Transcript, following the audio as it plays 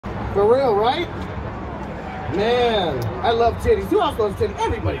For real, right? Man, I love titties. Who else loves titties?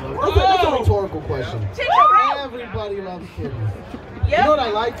 Everybody loves titties. That's a rhetorical question. Everybody loves titties. Yep. You know what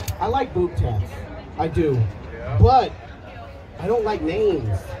I like? I like boob tats. I do. But I don't like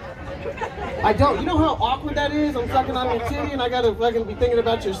names. I don't. You know how awkward that is? I'm sucking on your titty and I gotta fucking be thinking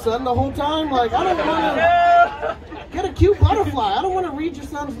about your son the whole time? Like, I don't wanna get a cute butterfly. I don't wanna read your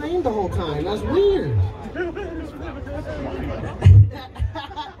son's name the whole time. That's weird.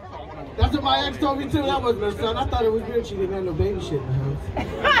 That's what my ex told me too. That wasn't her son. I thought it was weird she didn't have no baby shit in the house.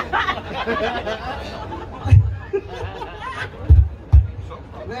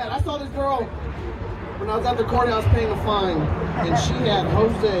 Man, I saw this girl when I was at the courthouse paying a fine, and she had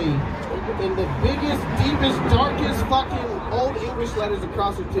Jose in the biggest, deepest, darkest fucking old English letters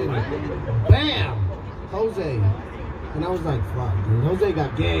across her titty. Bam! Jose. And I was like, fuck, dude. Jose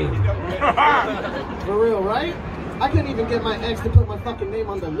got game. For real, right? I couldn't even get my ex to put my fucking name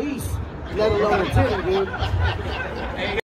on the lease, let alone a titty, dude.